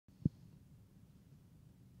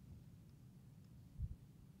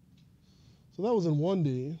So that was in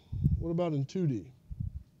 1D. What about in 2D?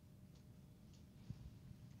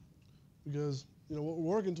 Because what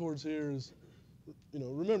we're working towards here is,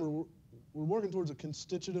 remember, we're working towards a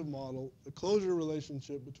constitutive model, a closure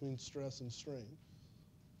relationship between stress and strain.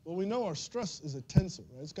 Well, we know our stress is a tensor,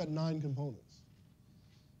 right? It's got 9 components.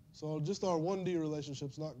 So just our 1D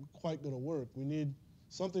relationship's not quite going to work. We need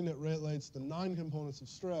something that relates the 9 components of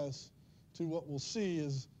stress to what we'll see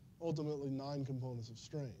is ultimately 9 components of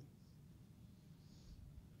strain.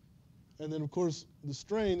 And then, of course, the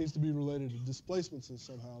strain needs to be related to displacements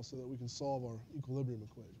somehow so that we can solve our equilibrium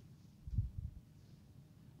equation.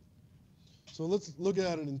 So let's look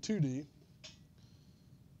at it in 2D.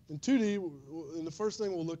 In 2D, and the first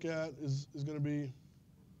thing we'll look at is going to be,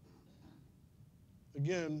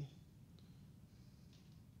 again,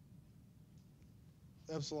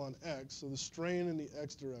 epsilon x, so the strain in the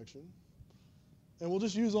x direction. And we'll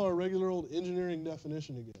just use our regular old engineering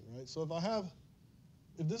definition again, right? So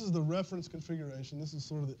if this is the reference configuration, this is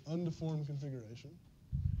sort of the undeformed configuration.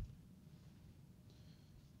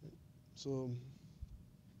 So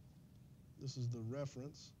this is the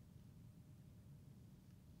reference,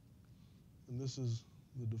 and this is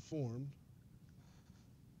the deformed.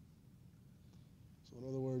 So in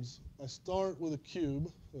other words, I start with a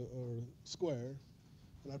cube or square,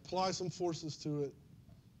 and I apply some forces to it,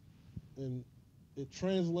 and it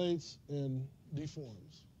translates and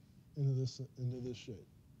deforms into this shape.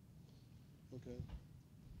 Okay.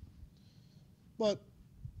 But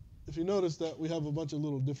if you notice that we have a bunch of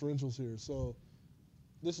little differentials here, so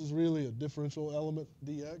this is really a differential element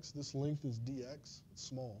dx. This length is dx. It's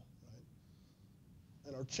small, right?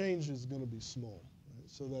 And our change is going to be small, right?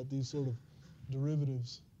 So that these sort of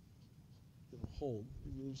derivatives hold.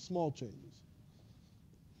 They're small changes.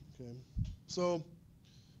 Okay. So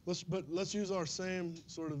let's use our same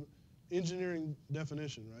sort of engineering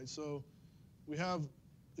definition, right? So we have,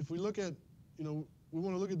 if we look at, we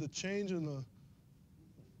want to look at the change in the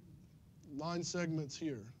line segments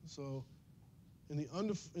here. So in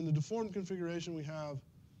the deformed configuration, we have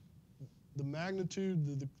the magnitude,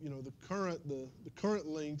 the current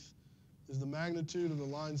length is the magnitude of the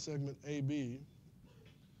line segment AB.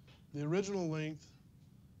 The original length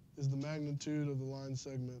is the magnitude of the line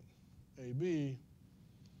segment AB,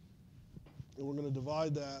 and we're going to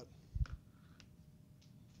divide that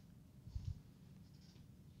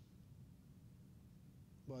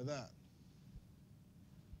by that.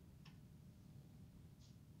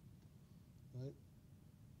 Right?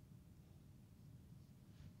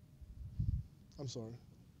 I'm sorry.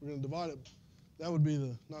 We're going to divide it. That would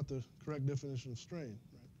be not the correct definition of strain,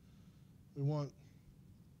 right? We want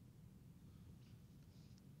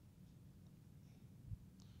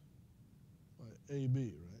by AB,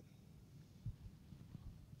 right?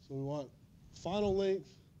 So we want final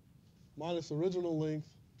length minus original length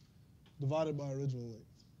divided by original length.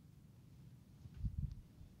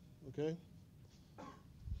 Okay?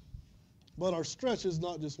 But our stretch is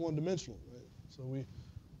not just one-dimensional, right? So we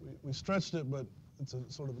stretched it, but it's a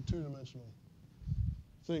sort of a two-dimensional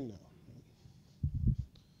thing now. Right?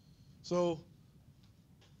 So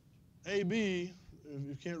AB, if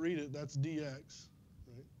you can't read it, that's dx,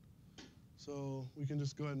 right? So we can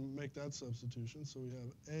just go ahead and make that substitution. So we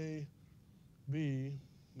have AB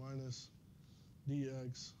minus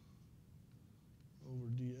dx over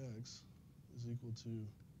dx is equal to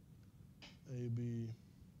AB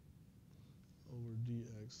over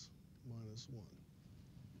dx minus 1.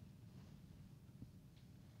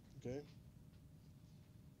 Okay?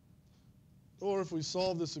 Or if we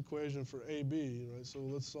solve this equation for AB, right, so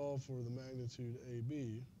let's solve for the magnitude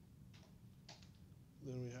AB,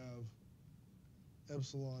 then we have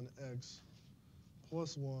epsilon x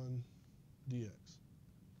plus 1 dx.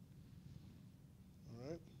 All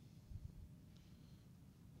right?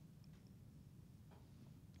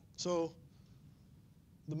 So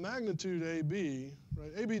the magnitude AB,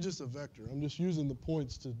 right? AB is just a vector. I'm just using the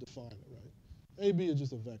points to define it, right? AB is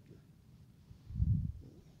just a vector.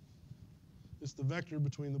 It's the vector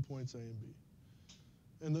between the points A and B.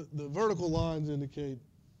 And the vertical lines indicate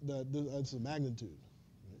that that's the magnitude.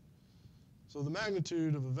 Right? So the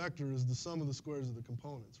magnitude of a vector is the sum of the squares of the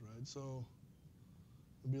components, right? So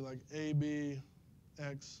it would be like AB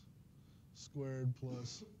x squared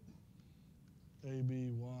plus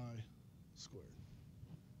AB y squared.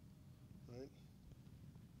 Right?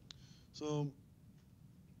 So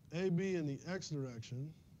AB in the x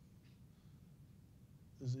direction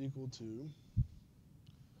is equal to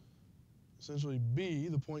essentially B,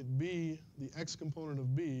 the point B, the x component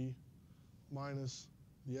of B minus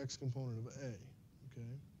the x component of A. Okay?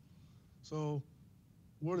 So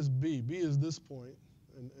what is B? B is this point,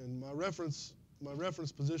 And my reference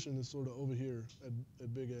position is sort of over here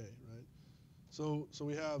at big A, right? So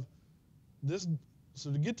we have this.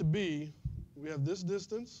 So to get to B, we have this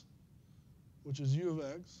distance, which is u of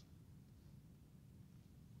x,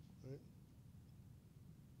 right?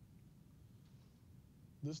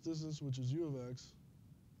 This distance, which is u of x,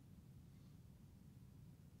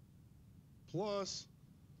 plus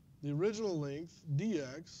the original length,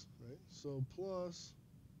 dx, right? So plus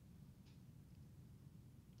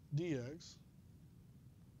dx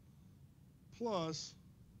plus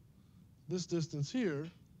this distance here,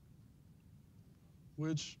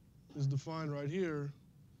 which is defined right here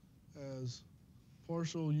as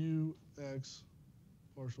partial u x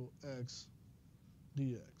partial x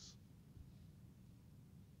dx.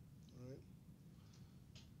 All right?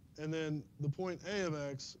 And then the point A of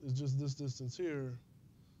x is just this distance here,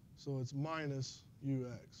 so it's minus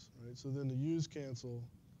ux, right? So then the u's cancel,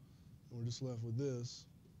 and we're just left with this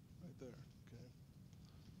right there, okay?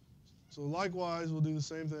 So likewise, we'll do the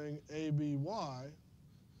same thing, aby.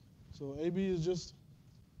 So AB is just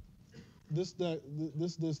this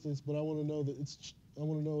distance, but I want to know that I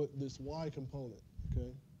want to know this y component,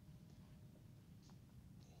 okay?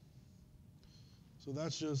 So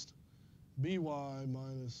that's just by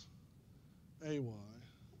minus ay,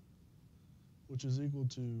 which is equal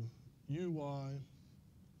to uy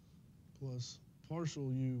plus partial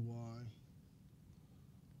uy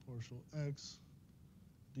partial x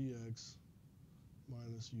dx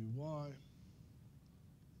minus uy.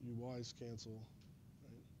 Uys cancel,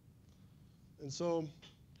 right? And so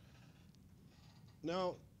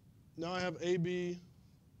now I have AB,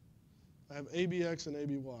 I have ABX and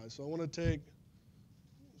ABY. So I want to take,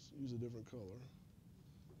 let's use a different color.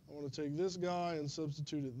 I want to take this guy and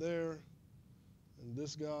substitute it there, and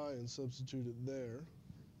this guy and substitute it there,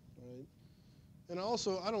 right? And I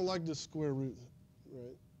don't like this square root,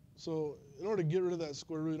 right? So in order to get rid of that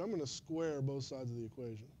square root, I'm going to square both sides of the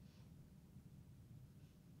equation.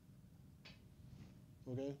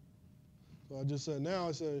 Okay? So I just said, now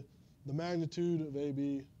I say the magnitude of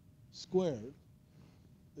AB squared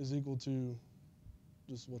is equal to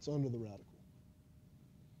just what's under the radical.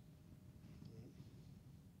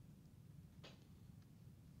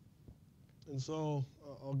 And so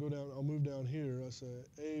I'll move down here. I say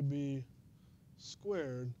AB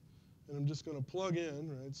squared, and I'm just going to plug in,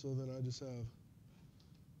 right? So then I just have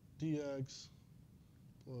dx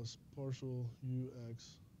plus partial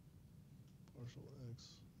ux partial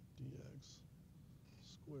x dx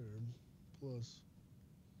squared plus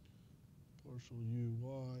partial uy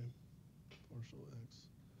partial x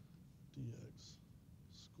dx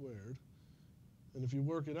squared. And if you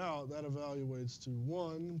work it out, that evaluates to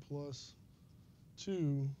 1 plus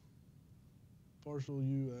 2 partial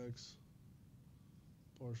ux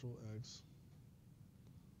partial x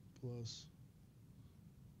plus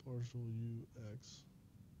partial ux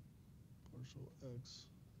partial x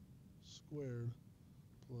squared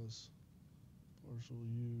plus partial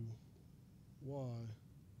uy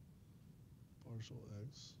partial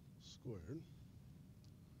x squared.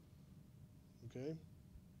 Okay?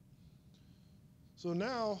 So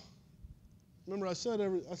now, remember I said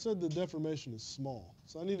the deformation is small.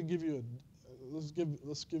 So I need to give you let's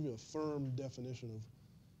give you a firm definition of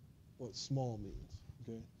what small means.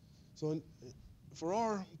 Okay? So for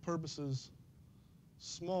our purposes,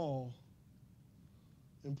 small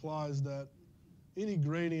implies that any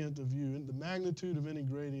gradient of u, the magnitude of any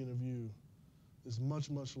gradient of u, is much,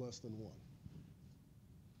 much less than 1.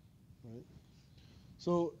 Right?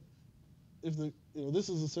 So if this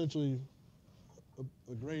is essentially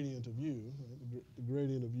a gradient of u, right? The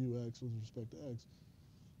gradient of ux with respect to x.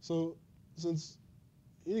 So since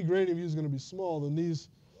any gradient of u is going to be small, then these,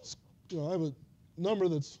 I have a number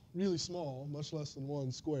that's really small, much less than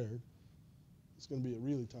 1 squared. It's going to be a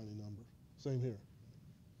really tiny number. Same here.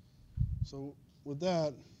 So with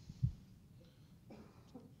that,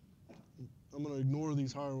 I'm going to ignore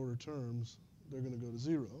these higher order terms. They're going to go to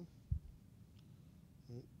 0.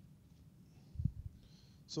 Right?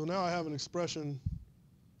 So now I have an expression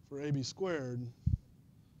for AB squared.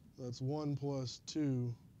 That's 1 plus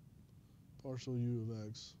 2 partial u of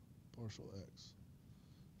x partial x.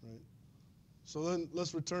 Right? So then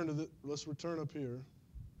let's return up here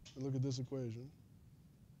and look at this equation.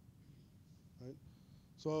 Right?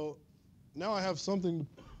 So now I have something.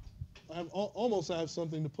 I have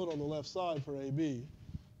something to put on the left side for AB.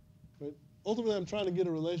 Right? Ultimately, I'm trying to get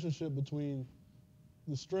a relationship between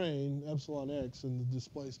the strain epsilon x and the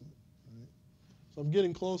displacement. Right? So I'm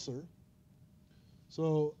getting closer.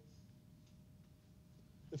 So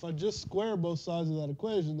if I just square both sides of that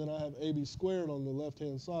equation, then I have AB squared on the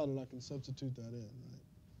left-hand side, and I can substitute that in. Right?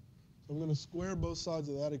 I'm going to square both sides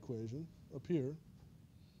of that equation up here.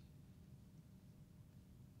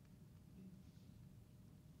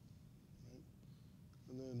 Right?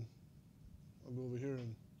 And then I'll go over here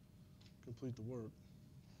and complete the work.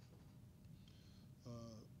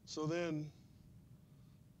 So then,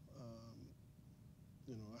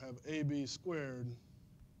 I have AB squared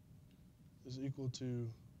is equal to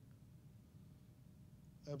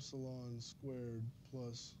epsilon squared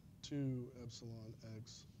plus 2 epsilon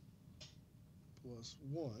x plus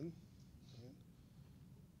 1. Right?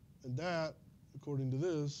 And that, according to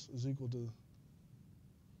this, is equal to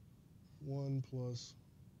 1 plus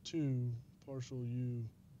 2 partial u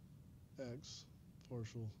x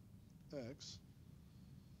partial x.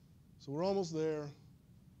 So we're almost there.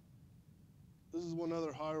 This is one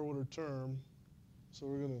other higher order term, so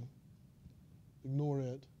we're going to ignore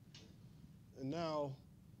it. And now,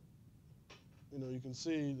 you can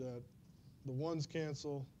see that the 1's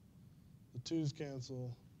cancel, the 2's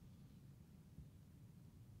cancel,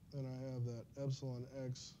 and I have that epsilon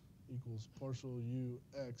x equals partial u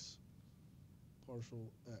x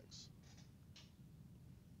partial x.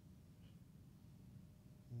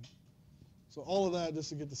 So all of that just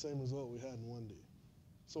to get the same result we had in 1D,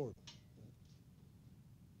 sort of.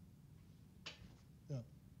 Yeah.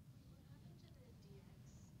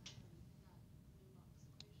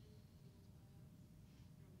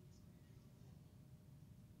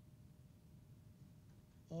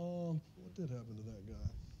 What did happen to that guy?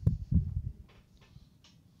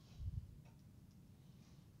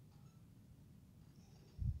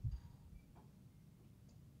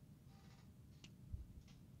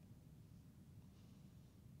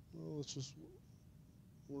 Well, let's just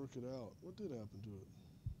work it out. What did happen to it?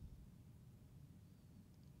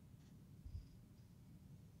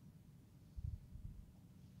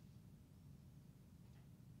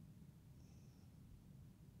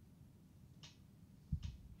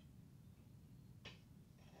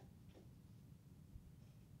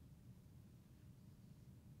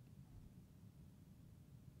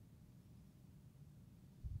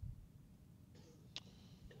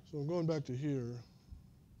 So I'm going back to here.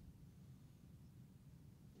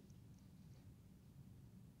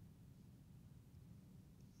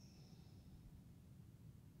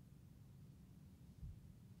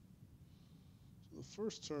 So the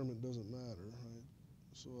first term, it doesn't matter, right?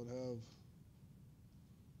 So I'd have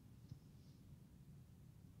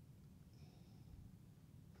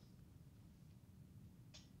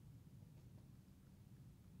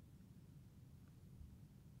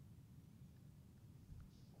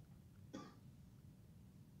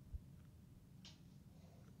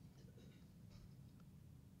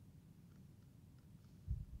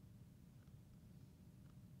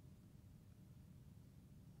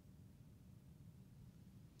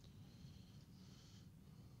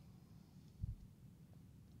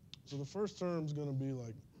so the first term's going to be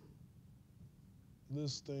like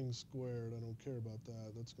this thing squared. I don't care about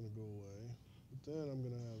that. That's going to go away. But then I'm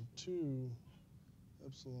going to have 2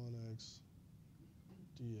 epsilon x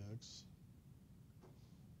dx.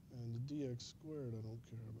 And the dx squared I don't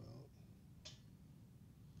care about.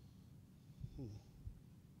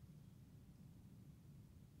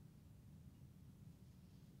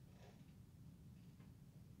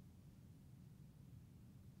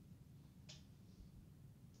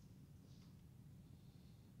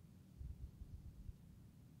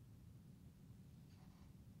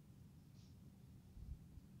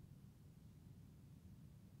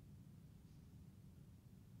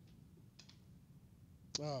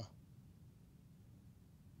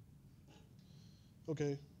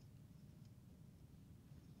 Okay.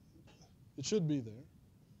 It should be there.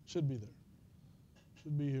 Should be there.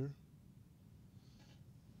 Should be here.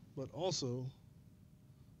 But also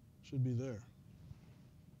should be there.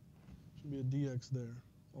 Should be a dx there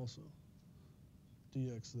also.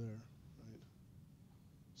 Dx there, right?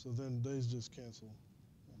 So then these just cancel.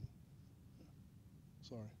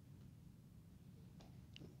 Sorry.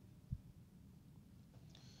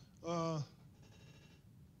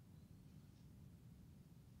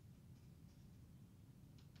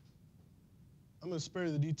 I'm going to spare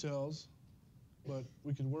you the details, but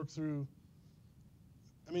we could work through.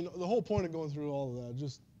 I mean, the whole point of going through all of that,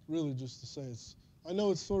 just to say I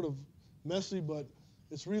know it's sort of messy, but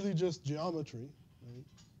it's really just geometry, right?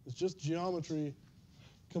 It's just geometry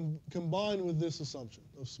combined with this assumption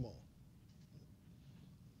of small.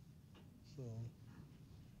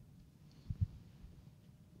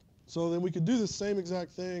 So then we could do the same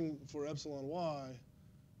exact thing for epsilon y.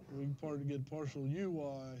 We can get partial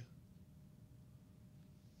uy,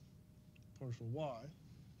 partial y.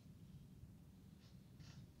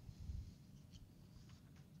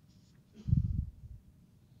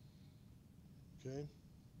 okay?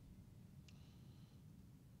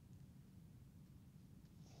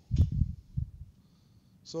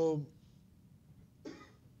 So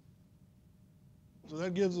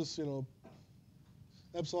that gives us,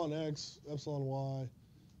 epsilon x, epsilon y.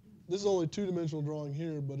 This is only two-dimensional drawing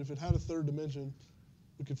here, but if it had a third dimension,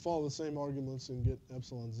 we could follow the same arguments and get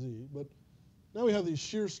epsilon z. But now we have these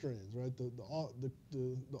shear strains, right? The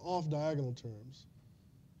off-diagonal terms,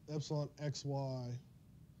 epsilon xy,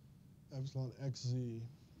 epsilon xz,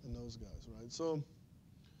 and those guys, right? So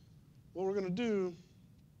what we're going to do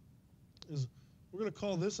is we're going to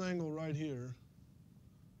call this angle right here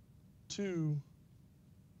 2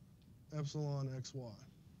 epsilon xy.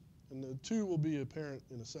 And the 2 will be apparent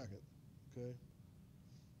in a second, okay?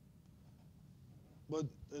 But,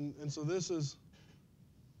 and so this is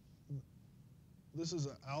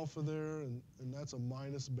an alpha there, and that's a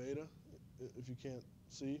minus beta, if you can't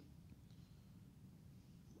see.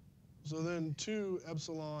 So then 2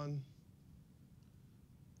 epsilon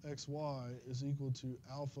xy is equal to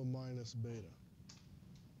alpha minus beta,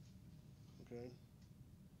 okay?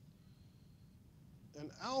 And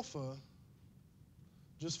alpha,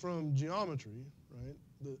 just from geometry, right,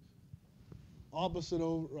 the opposite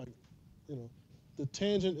over, right, the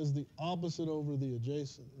tangent is the opposite over the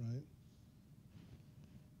adjacent, right?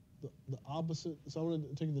 The opposite, so I'm going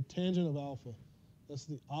to take the tangent of alpha. That's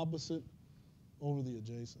the opposite over the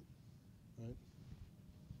adjacent, right?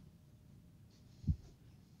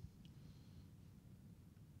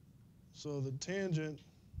 So the tangent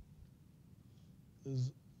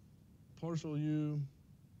is partial u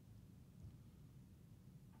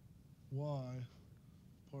y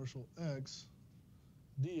partial x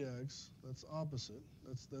dx, that's opposite,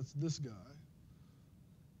 that's this guy,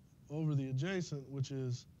 over the adjacent, which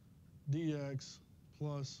is dx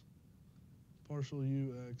plus partial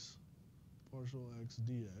ux partial x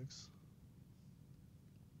dx.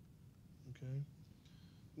 Okay.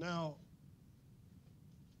 Now,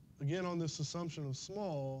 again on this assumption of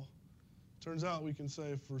small, turns out we can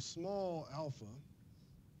say for small alpha,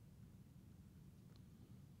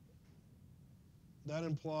 that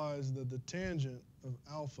implies that the tangent of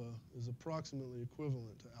alpha is approximately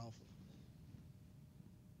equivalent to alpha.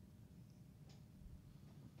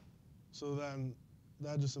 So then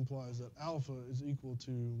that just implies that alpha is equal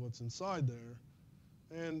to what's inside there.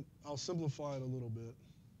 And I'll simplify it a little bit.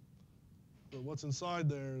 But what's inside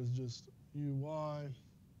there is just uy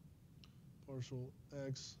partial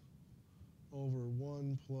x over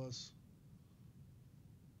 1 plus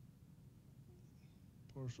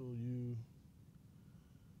partial u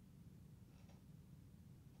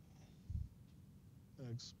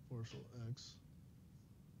x partial x.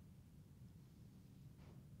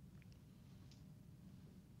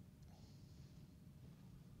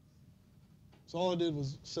 So all I did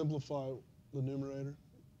was simplify the numerator,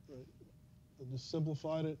 right? I just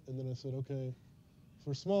simplified it, and then I said, okay,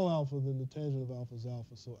 for small alpha, then the tangent of alpha is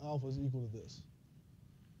alpha. So alpha is equal to this,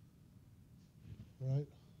 right?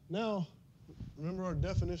 Now, remember our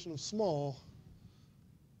definition of small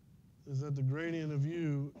is that the gradient of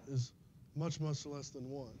u is much, much less than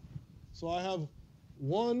 1. So I have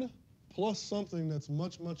 1 plus something that's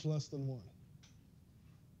much, much less than 1.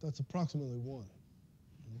 That's approximately 1.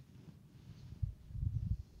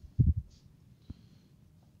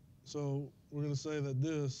 So we're going to say that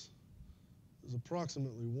this is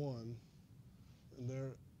approximately 1,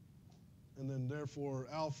 and then therefore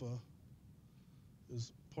alpha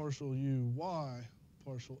is partial u y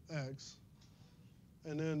partial x.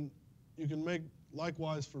 And then you can make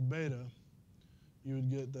likewise for beta. You would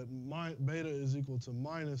get that beta is equal to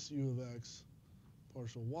minus u of x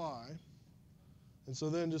partial y. And so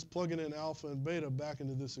then just plugging in alpha and beta back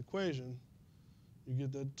into this equation, you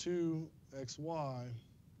get that 2xy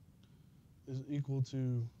is equal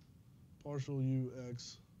to partial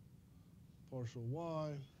ux partial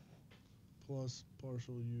y plus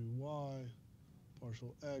partial uy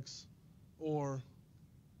partial x, or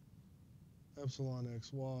epsilon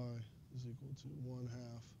xy is equal to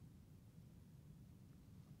 1/2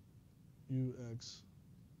 ux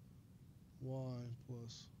y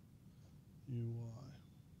plus uy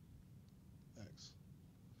x.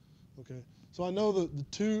 Okay, so I know that the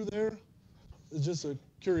 2 there is just a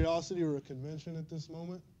curiosity or a convention at this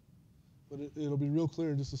moment, but it'll be real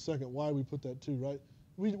clear in just a second why we put that 2, right?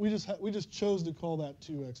 We just chose to call that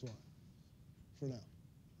 2xy for now.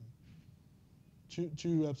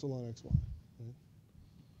 2 epsilon xy. Right?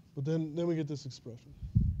 But then we get this expression.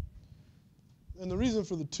 And the reason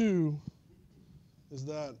for the 2 is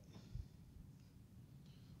that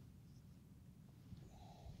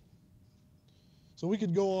so we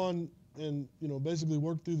could go on and basically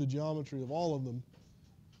work through the geometry of all of them.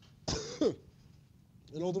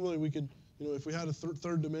 And ultimately we could, if we had a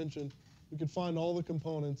third dimension, we could find all the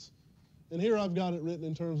components. And here I've got it written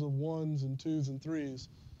in terms of 1s and 2s and 3s,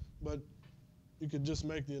 but you could just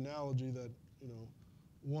make the analogy that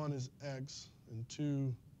 1 is x and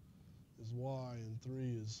 2 is y and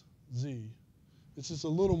 3 is z. It's just a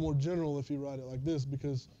little more general if you write it like this,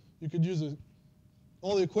 because you could use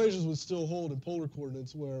all the equations would still hold in polar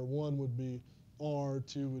coordinates, where 1 would be r,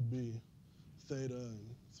 2 would be theta,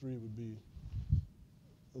 and 3 would be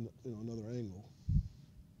another angle.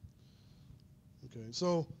 Okay,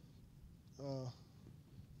 so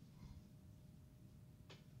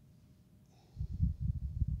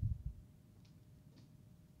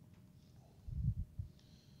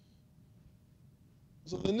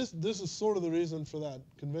so then this is sort of the reason for that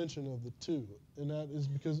convention of the 2, and that is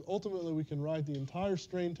because ultimately we can write the entire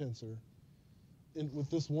strain tensor with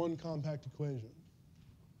this one compact equation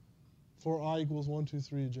for I equals 1, 2,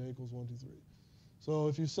 3, j equals 1, 2, 3. So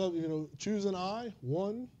if you choose an I,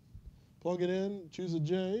 1, plug it in, choose a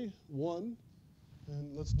j, 1,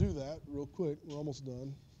 and let's do that real quick. We're almost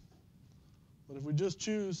done. But if we just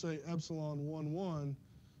choose, say, epsilon 1, 1,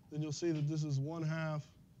 then you'll see that this is 1/2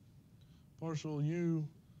 partial u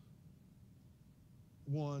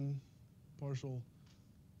 1 partial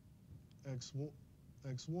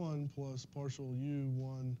x1 plus partial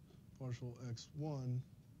u1 partial x1,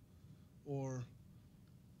 or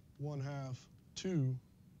 1/2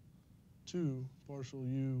 2 partial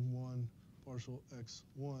u1 partial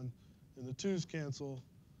x1, and the 2's cancel,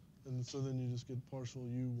 and so then you just get partial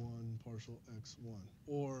u1 partial x1,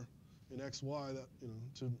 or in xy, that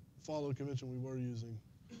to follow the convention we were using,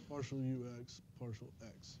 partial ux partial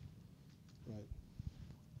x, right?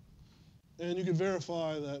 And you can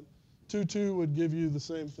verify that 2, 2 would give you the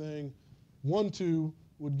same thing. 1, 2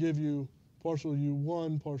 would give you partial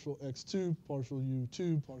u1 partial x2 partial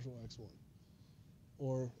u2 partial x1,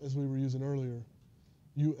 or as we were using earlier,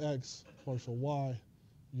 ux partial y,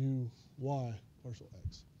 uy partial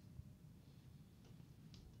x.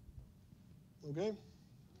 Okay?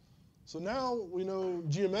 So now we know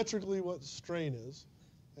geometrically what strain is,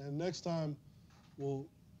 and next time we'll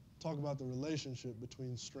talk about the relationship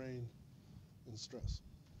between strain and stress.